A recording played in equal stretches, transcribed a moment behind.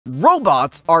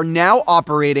Robots are now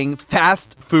operating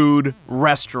fast food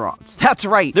restaurants. That's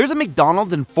right, there's a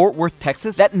McDonald's in Fort Worth,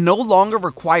 Texas that no longer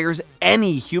requires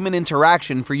any human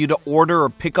interaction for you to order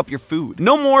or pick up your food.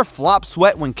 No more flop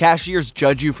sweat when cashiers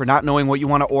judge you for not knowing what you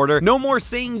want to order. No more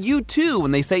saying you too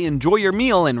when they say enjoy your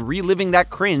meal and reliving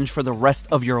that cringe for the rest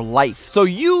of your life. So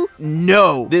you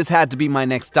know this had to be my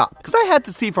next stop, because I had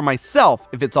to see for myself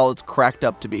if it's all it's cracked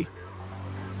up to be.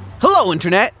 Hello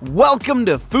Internet! Welcome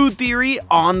to Food Theory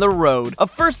on the Road, a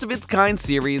first-of-its-kind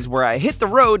series where I hit the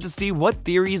road to see what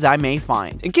theories I may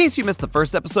find. In case you missed the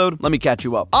first episode, let me catch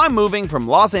you up. I'm moving from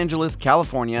Los Angeles,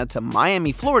 California to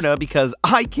Miami, Florida because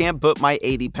I can't put my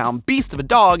 80-pound beast of a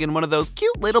dog in one of those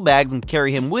cute little bags and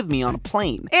carry him with me on a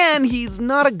plane. And he's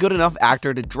not a good enough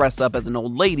actor to dress up as an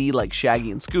old lady like Shaggy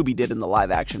and Scooby did in the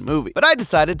live-action movie. But I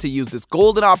decided to use this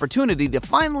golden opportunity to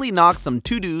finally knock some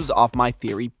to-dos off my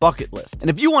theory bucket list. And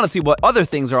if you want to see what other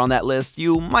things are on that list,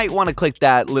 you might want to click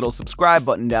that little subscribe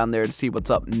button down there to see what's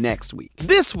up next week.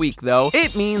 This week, though,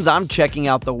 it means I'm checking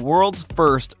out the world's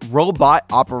first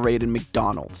robot-operated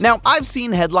McDonald's. Now, I've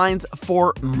seen headlines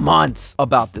for months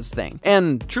about this thing,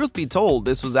 and truth be told,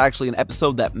 this was actually an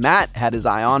episode that Matt had his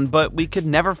eye on, but we could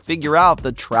never figure out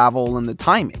the travel and the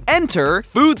timing. Enter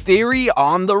Food Theory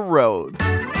on the Road.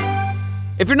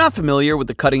 If you're not familiar with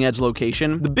the cutting-edge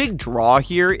location, the big draw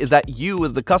here is that you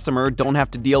as the customer don't have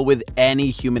to deal with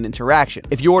any human interaction.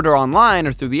 If you order online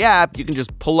or through the app, you can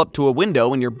just pull up to a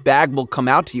window and your bag will come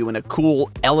out to you in a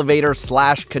cool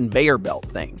elevator/conveyor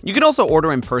belt thing. You can also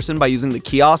order in person by using the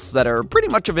kiosks that are pretty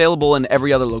much available in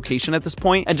every other location at this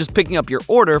point and just picking up your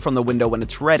order from the window when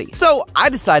it's ready. So I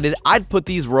decided I'd put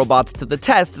these robots to the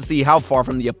test to see how far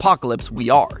from the apocalypse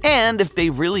we are, and if they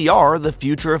really are the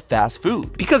future of fast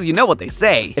food. Because you know what they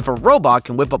say, if a robot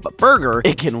can whip up a burger,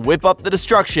 it can whip up the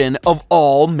destruction of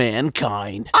all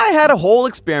mankind. I had a whole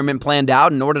experiment planned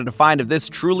out in order to find if this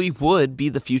truly would be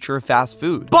the future of fast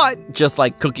food. But just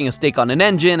like cooking a steak on an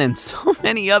engine and so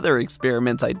many other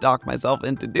experiments I talked myself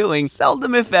into doing,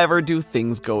 seldom if ever do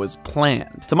things go as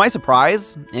planned. To my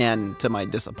surprise, and to my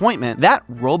disappointment, that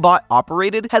robot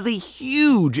operated has a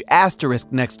huge asterisk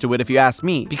next to it if you ask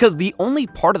me, because the only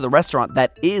part of the restaurant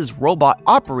that is robot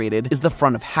operated is the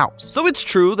front of house. So it's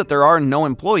true that there are no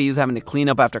employees having to clean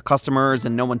up after customers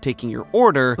and no one taking your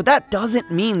order, but that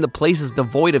doesn't mean the place is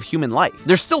devoid of human life.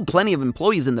 There's still plenty of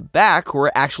employees in the back who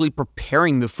are actually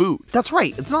preparing the food. That's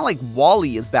right, it's not like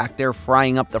Wally is back there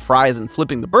frying up the fries and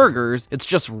flipping the burgers, it's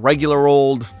just regular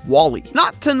old Wally.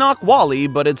 Not to knock Wally,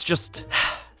 but it's just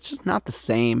not the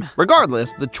same.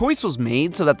 Regardless, the choice was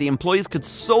made so that the employees could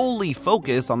solely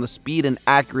focus on the speed and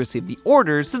accuracy of the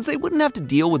orders, since they wouldn't have to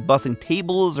deal with bussing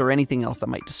tables or anything else that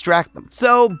might distract them.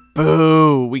 So,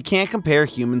 boo, we can't compare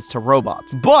humans to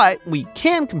robots, but we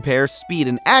can compare speed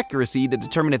and accuracy to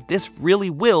determine if this really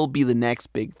will be the next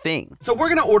big thing. So we're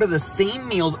gonna order the same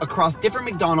meals across different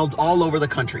McDonald's all over the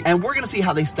country, and we're gonna see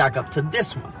how they stack up to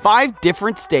this one. 5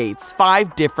 different states,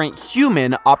 5 different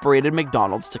human-operated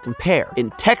McDonald's to compare.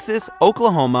 In Texas,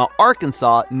 Oklahoma,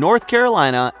 Arkansas, North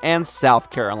Carolina, and South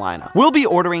Carolina. We'll be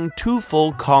ordering 2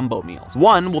 full combo meals.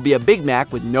 One will be a Big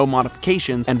Mac with no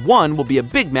modifications, and one will be a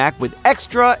Big Mac with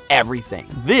extra everything.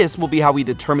 This will be how we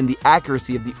determine the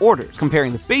accuracy of the orders,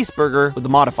 comparing the base burger with the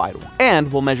modified one.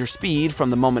 And we'll measure speed from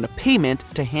the moment of payment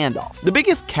to handoff. The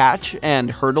biggest catch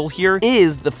and hurdle here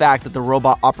is the fact that the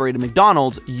robot-operated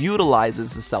McDonald's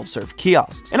utilizes the self-serve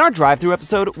kiosks. In our drive-thru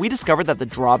episode, we discovered that the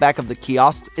drawback of the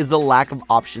kiosks is the lack of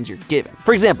options you're given.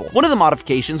 For example, one of the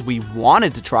modifications we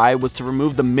wanted to try was to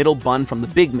remove the middle bun from the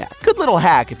Big Mac. Good little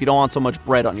hack if you don't want so much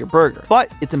bread on your burger,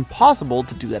 but it's impossible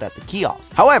to do that at the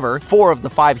kiosk. However, 4 of the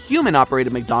 5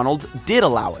 human-operated McDonald's did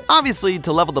allow it. Obviously,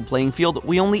 to level the playing field,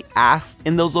 we only asked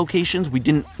in those locations, we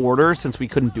didn't order since we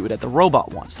couldn't do it at the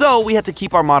robot one. So we had to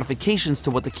keep our modifications to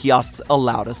what the kiosks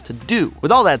allowed us to do.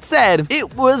 With all that said,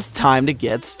 it was time to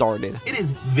get started. It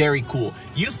is very cool.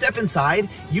 You step inside,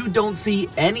 you don't see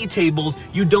any tables,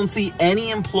 you don't see any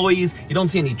employees, you don't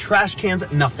see any trash cans,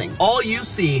 nothing. All you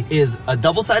see is a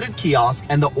double-sided kiosk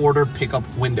and the order pickup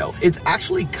window. It's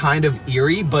actually kind of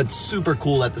eerie, but super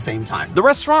cool at the same time. The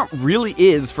restaurant really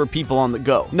is for people on the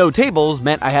go. No tables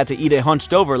meant I had to eat it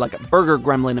hunched over like a burger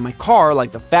gremlin in my car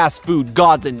like the fast food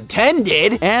gods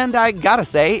intended, and I gotta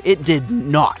say, it did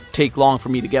not take long for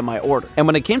me to get my order. And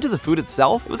when it came to the food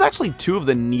itself, it was actually 2 of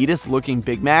the neatest looking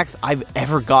Big Macs I've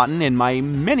ever gotten in my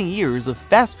many years of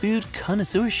fast food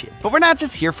connoisseurship. But we're not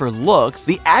just here for looks,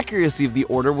 the accuracy of the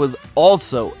order was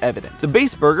also evident. The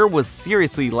base burger was was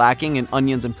seriously lacking in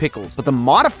onions and pickles, but the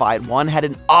modified one had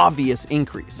an obvious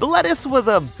increase. The lettuce was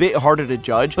a bit harder to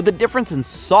judge, but the difference in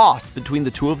sauce between the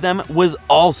two of them was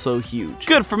also huge.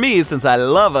 Good for me, since I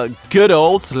love a good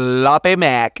old sloppy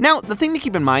mac. Now, the thing to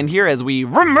keep in mind here as we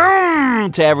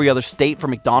return to every other state for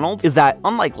McDonald's is that,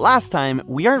 unlike last time,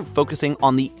 we aren't focusing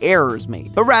on the errors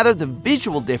made, but rather the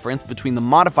visual difference between the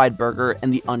modified burger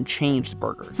and the unchanged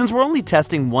burger. Since we're only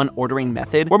testing one ordering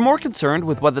method, we're more concerned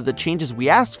with whether the changes we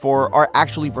asked for are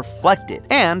actually reflected,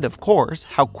 and, of course,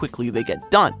 how quickly they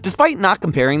get done. Despite not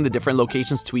comparing the different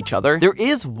locations to each other, there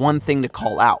is one thing to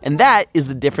call out, and that is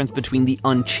the difference between the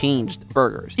unchanged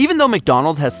burgers. Even though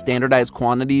McDonald's has standardized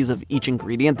quantities of each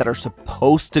ingredient that are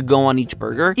supposed to go on each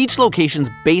burger, each location's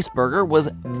base burger was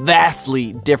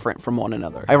vastly different from one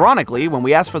another. Ironically, when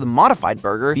we asked for the modified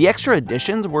burger, the extra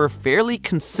additions were fairly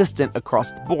consistent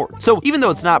across the board. So even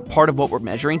though it's not part of what we're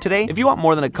measuring today, if you want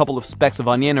more than a couple of specks of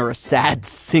onion or a sad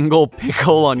single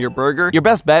pickle on your burger, your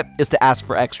best bet is to ask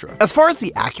for extra. As far as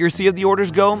the accuracy of the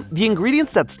orders go, the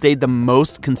ingredients that stayed the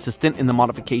most consistent in the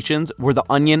modifications were the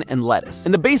onion and lettuce.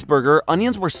 In the base burger,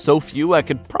 onions were so few I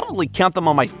could probably count them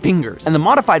on my fingers, and the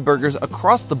modified burgers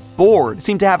across the board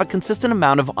seemed to have a consistent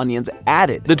amount of onions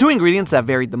added. The two ingredients that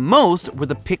varied the most were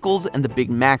the pickles and the Big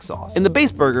Mac sauce. In the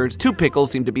base burgers, 2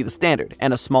 pickles seemed to be the standard,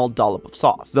 and a small dollop of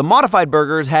sauce. The modified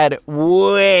burgers had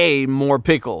way more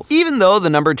pickles, even though the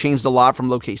number changed a lot from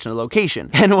location to location.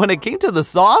 And when it came to the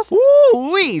sauce,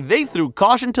 woo-wee, they threw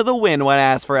caution to the wind when I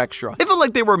asked for extra. It felt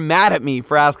like they were mad at me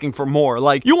for asking for more,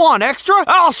 like, "You want extra?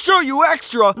 I'll show you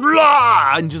extra!"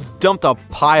 Blah! And just dumped a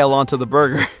pile onto the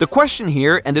burger. The question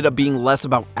here ended up being less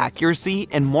about accuracy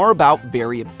and more about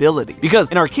variability. Because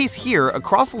in our case here,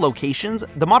 across the locations,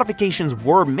 the modifications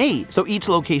were made, so each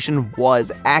location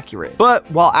was accurate. But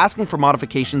while asking for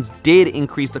modifications did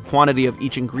increase the quantity of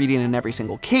each ingredient in every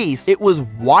single case, it was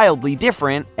wildly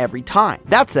different every time.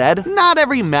 That said, not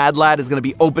every mad lad is going to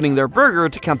be opening their burger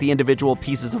to count the individual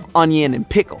pieces of onion and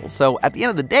pickles, so at the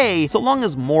end of the day, so long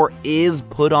as more is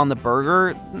put on the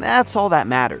burger, that's all that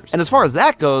matters. And as far as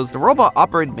that goes, the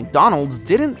robot-operated McDonald's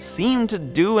didn't seem to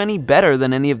do any better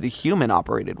than any of the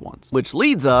human-operated ones. Which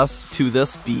leads us to the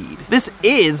speed. This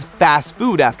is fast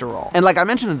food after all. And like I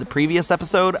mentioned in the previous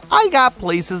episode, I got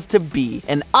places to be,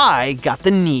 and I got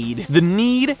the need. The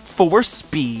need for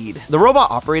speed. The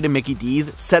robot-operated Mickey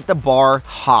D's set the bar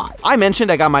high. I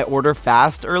mentioned I got my order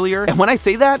fast earlier, and when I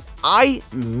say that, I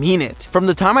mean it. From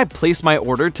the time I placed my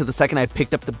order to the second I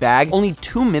picked up the bag, only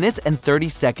 2 minutes and 30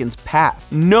 seconds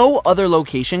passed. No other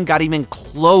location got even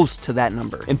close to that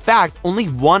number. In fact, only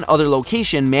one other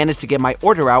location managed to get my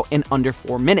order out in under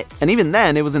 4 minutes. And even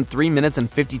then, it was in 3 minutes and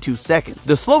 52 seconds.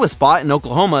 The slowest spot in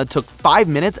Oklahoma took 5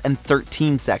 minutes and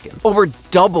 13 seconds, over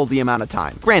double the amount of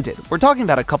time. Granted, we're talking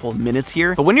about a couple of minutes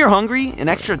here, but when you're hungry, an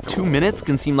extra 2 minutes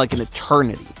can seem like an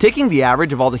eternity. Taking the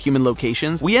average of all the human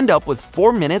locations, we end up with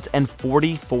 4 minutes and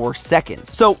 44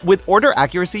 seconds. So with order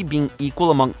accuracy being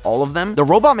equal among all of them, the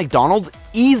robot McDonald's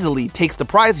easily takes the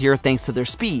prize here thanks to their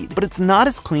speed. But it's not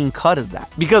as clean cut as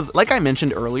that. Because like I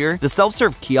mentioned earlier, the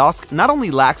self-serve kiosk not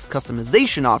only lacks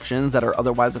customization options that are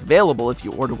otherwise available if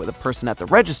you order with a person at the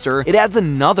register, it adds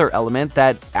another element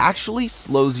that actually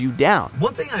slows you down.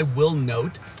 One thing I will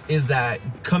note is that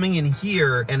coming in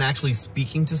here and actually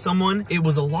speaking to someone, it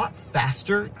was a lot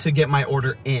faster to get my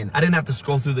order in. I didn't have to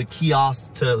scroll through the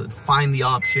kiosk to find the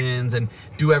options and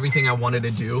do everything I wanted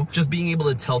to do. Just being able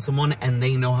to tell someone and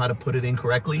they know how to put it in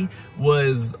correctly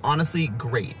was honestly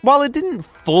great. While it didn't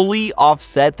fully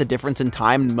offset the difference in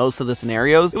time in most of the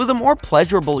scenarios, it was a more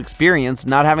pleasurable experience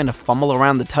not having to fumble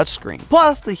around the touchscreen.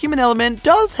 Plus, the human element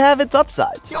does have its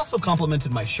upsides. He also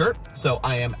complimented my shirt, so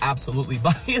I am absolutely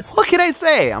biased. What can I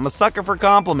say? I'm a sucker for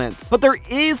compliments. But there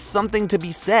is something to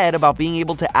be said about being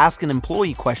able to ask an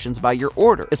employee questions about your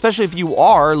order, especially if you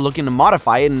are looking to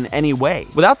modify it in any way.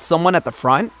 Without someone at the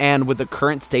front, and with the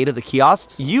current state of the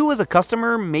kiosks, you as a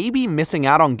customer may be missing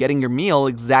out on getting your meal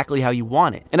exactly how you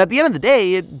want it. And at the end of the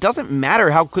day, it doesn't matter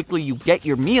how quickly you get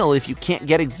your meal if you can't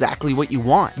get exactly what you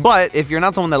want. But if you're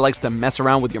not someone that likes to mess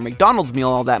around with your McDonald's meal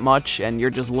all that much, and you're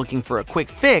just looking for a quick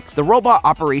fix, the robot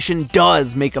operation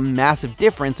does make a massive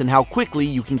difference in how quickly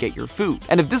you can get your food.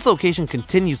 And if this location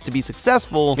continues to be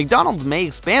successful, McDonald's may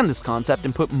expand this concept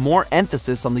and put more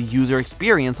emphasis on the user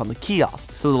experience on the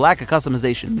kiosks, so the lack of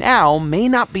customization now may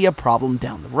not be a problem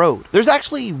down the road. There's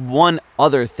actually one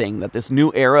other thing that this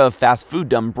new era of fast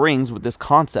fooddom brings with this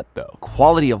concept though: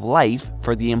 quality of life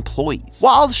for the employees.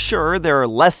 While sure, there are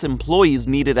less employees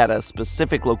needed at a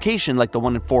specific location like the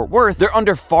one in Fort Worth, they're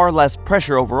under far less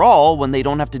pressure overall when they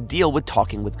don't have to deal with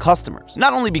talking with customers.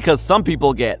 Not only because some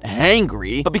people get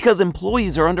hangry, but because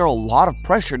employees are under a lot of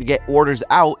pressure to get orders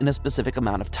out in a specific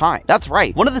amount of time. That's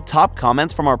right, one of the top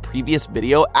comments from our previous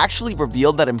video actually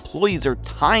revealed that employees are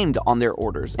timed on their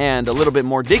orders, and a little bit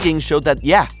more digging showed that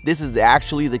yeah, this is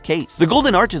actually the case. The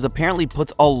Golden Arches apparently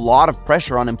puts a lot of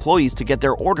pressure on employees to get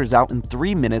their orders out in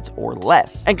 3 minutes or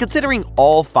less. And considering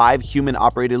all 5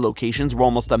 human-operated locations were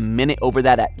almost a minute over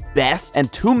that at best,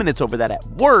 and 2 minutes over that at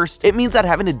worst, it means that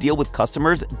having to deal with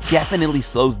customers definitely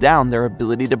slows down their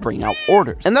ability to bring out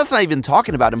orders. And that's not even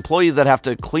talking about employees that have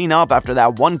to clean up after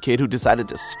that one kid who decided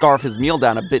to scarf his meal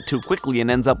down a bit too quickly and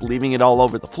ends up leaving it all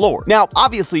over the floor. Now,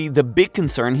 obviously, the big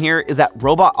concern here is that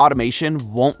robot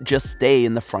automation won't just stay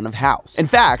in the front of house. In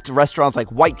fact, restaurants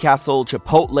like White Castle,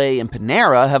 Chipotle, and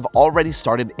Panera have already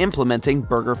started implementing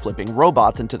burger flipping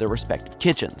robots into their respective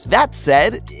kitchens. That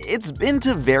said, it's been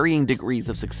to varying degrees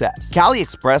of success. Cali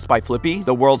Express by Flippy,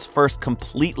 the world's first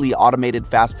completely automated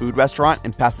fast food restaurant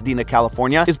in Pasadena,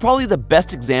 California, is probably the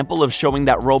best example of showing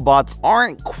that robots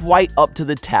aren't quite up to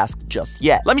the task just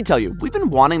yet. Let me tell you, we've been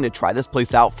wanting to try this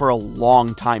place out for a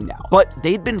long time now, but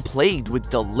they'd been plagued with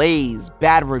delays,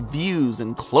 bad reviews,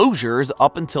 and closures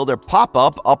up until their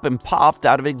pop-up up and popped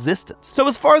out of existence. So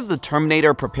as far as the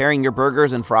Terminator preparing your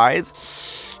burgers and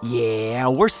fries, yeah,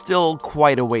 we're still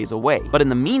quite a ways away. But in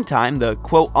the meantime, the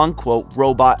quote-unquote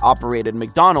robot-operated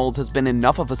McDonald's has been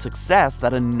enough of a success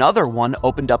that another one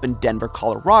opened up in Denver,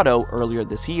 Colorado earlier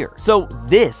this year. So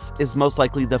this is most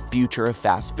likely the future of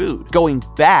fast food, going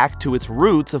back to its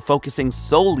roots of focusing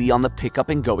solely on the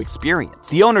pick-up-and-go experience.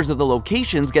 The owners of the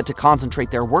locations get to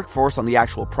concentrate their workforce on the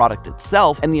actual product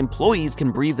itself, and the employees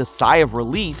can breathe a sigh of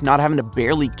relief not having to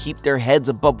barely keep their heads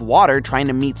above water trying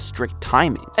to meet strict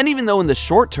timings. And even though in the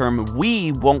short term,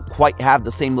 we won't quite have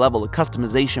the same level of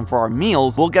customization for our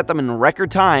meals, we'll get them in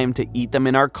record time to eat them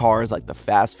in our cars like the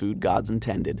fast food gods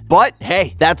intended. But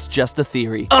hey, that's just a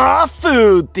theory. A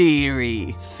food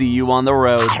theory! See you on the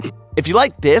road. If you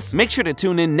like this, make sure to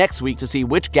tune in next week to see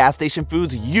which gas station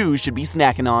foods you should be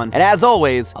snacking on. And as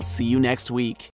always, I'll see you next week.